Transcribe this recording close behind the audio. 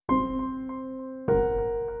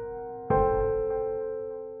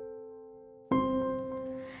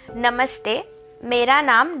नमस्ते, मेरा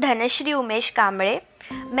नाम धनश्री उमेश कांबळे।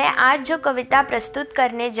 मैं आज जो कविता प्रस्तुत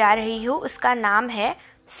करने जा रही हूँ उसका नाम है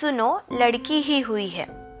सुनो लड़की ही हुई है।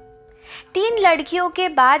 3 लड़कियों के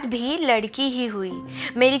बाद भी लड़की ही हुई।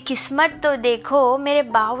 मेरी किस्मत तो देखो, मेरे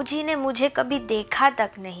बाबूजी ने मुझे कभी देखा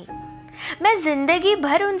तक नहीं। मैं जिंदगी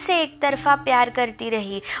भर उनसे एक तरफा प्यार करती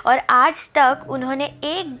रही और आज तक उन्होंने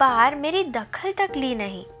एक बार मेरी दखल तक ली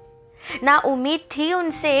नहीं। ना उम्मीद थी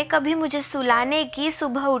उनसे कभी मुझे सुलाने की,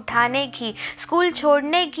 सुबह उठाने की, स्कूल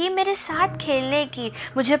छोड़ने की, मेरे साथ खेलने की,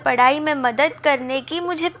 मुझे पढ़ाई में मदद करने की,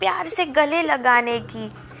 मुझे प्यार से गले लगाने की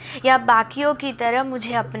या बाकियों की तरह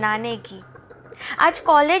मुझे अपनाने की। आज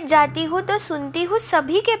कॉलेज जाती हूँ तो सुनती हूँ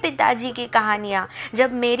सभी के पिताजी की कहानियाँ।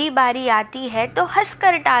 जब मेरी बारी आती है तो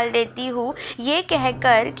हंसकर टाल देती हूँ, ये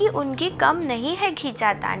कहकर कि उनकी कम नहीं है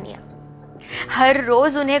खींचातानियाँ। हर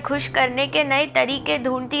रोज उन्हें खुश करने के नए तरीके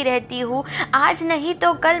ढूंढती रहती हूँ। आज नहीं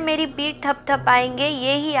तो कल मेरी पीठ थपथपाएंगे,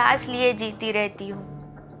 ये ही आस लिए जीती रहती हूँ।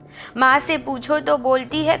 माँ से पूछो तो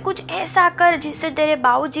बोलती है कुछ ऐसा कर जिससे तेरे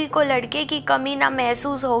बाबूजी को लड़के की कमी ना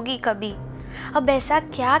महसूस होगी कभी। अब ऐसा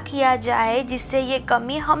क्या किया जाए जिससे ये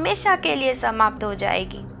कमी हमेशा के लिए समाप्त हो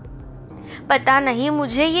जाएगी। पता नहीं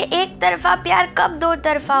मुझे ये एक तरफा प्यार कब 2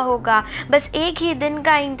 तरफा होगा। बस एक ही दिन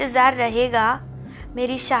का इंतजार रहेगा।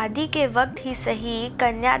 मेरी शादी के वक्त ही सही,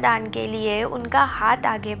 कन्यादान के लिए उनका हाथ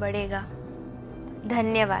आगे बढ़ेगा।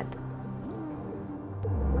 धन्यवाद।